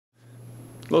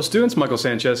Hello students, Michael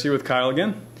Sanchez here with Kyle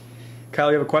again.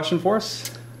 Kyle, you have a question for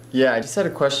us? Yeah, I just had a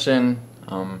question.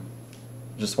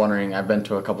 Just wondering, I've been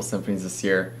to a couple symphonies this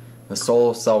year. The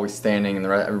soloist's always standing and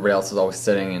everybody else is always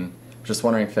sitting, and just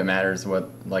wondering if it matters what,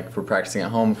 like, if we're practicing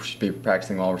at home, if we should be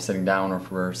practicing while we're sitting down,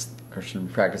 or should we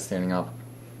practice standing up?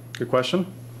 Good question.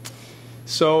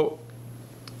 So,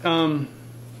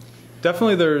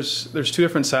 definitely there's two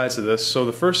different sides to this. So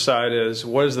the first side is,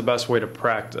 what is the best way to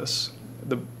practice?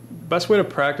 The best way to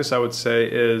practice, I would say,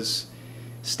 is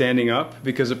standing up,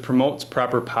 because it promotes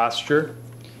proper posture.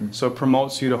 So it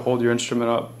promotes you to hold your instrument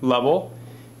up level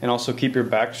and also keep your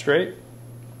back straight.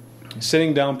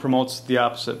 Sitting down promotes the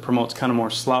opposite, promotes kind of more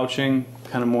slouching,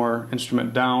 kind of more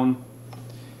instrument down.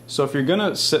 So if you're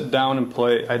gonna sit down and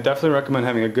play, I definitely recommend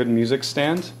having a good music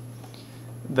stand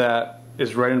that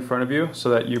is right in front of you so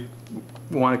that you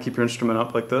want to keep your instrument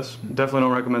up like this. Definitely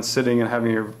don't recommend sitting and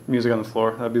having your music on the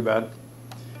floor. That'd be bad.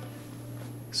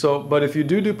 So, but if you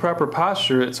do proper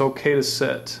posture, it's okay to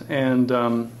sit. And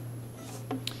you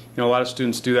know, a lot of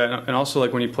students do that. And also,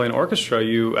 like when you play an orchestra,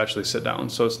 you actually sit down.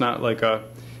 So it's not like a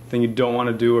thing you don't want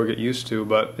to do or get used to,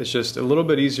 but it's just a little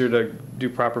bit easier to do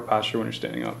proper posture when you're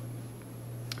standing up.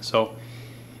 So,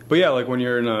 but yeah, like when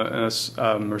you're in a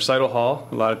recital hall,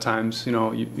 a lot of times, you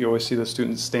know, you always see the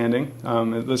students standing.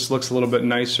 This looks a little bit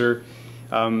nicer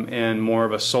and more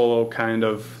of a solo kind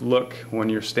of look when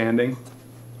you're standing.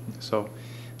 So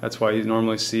that's why you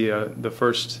normally see the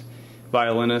first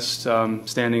violinist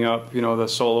standing up, you know, the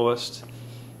soloist,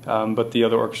 but the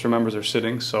other orchestra members are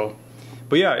sitting. So,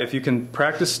 but yeah, if you can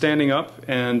practice standing up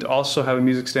and also have a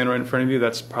music stand right in front of you,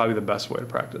 that's probably the best way to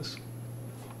practice.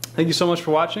 Thank you so much for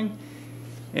watching,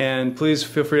 and please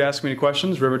feel free to ask me any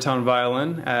questions,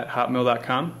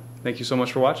 rivertownviolin@hotmail.com. Thank you so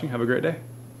much for watching. Have a great day.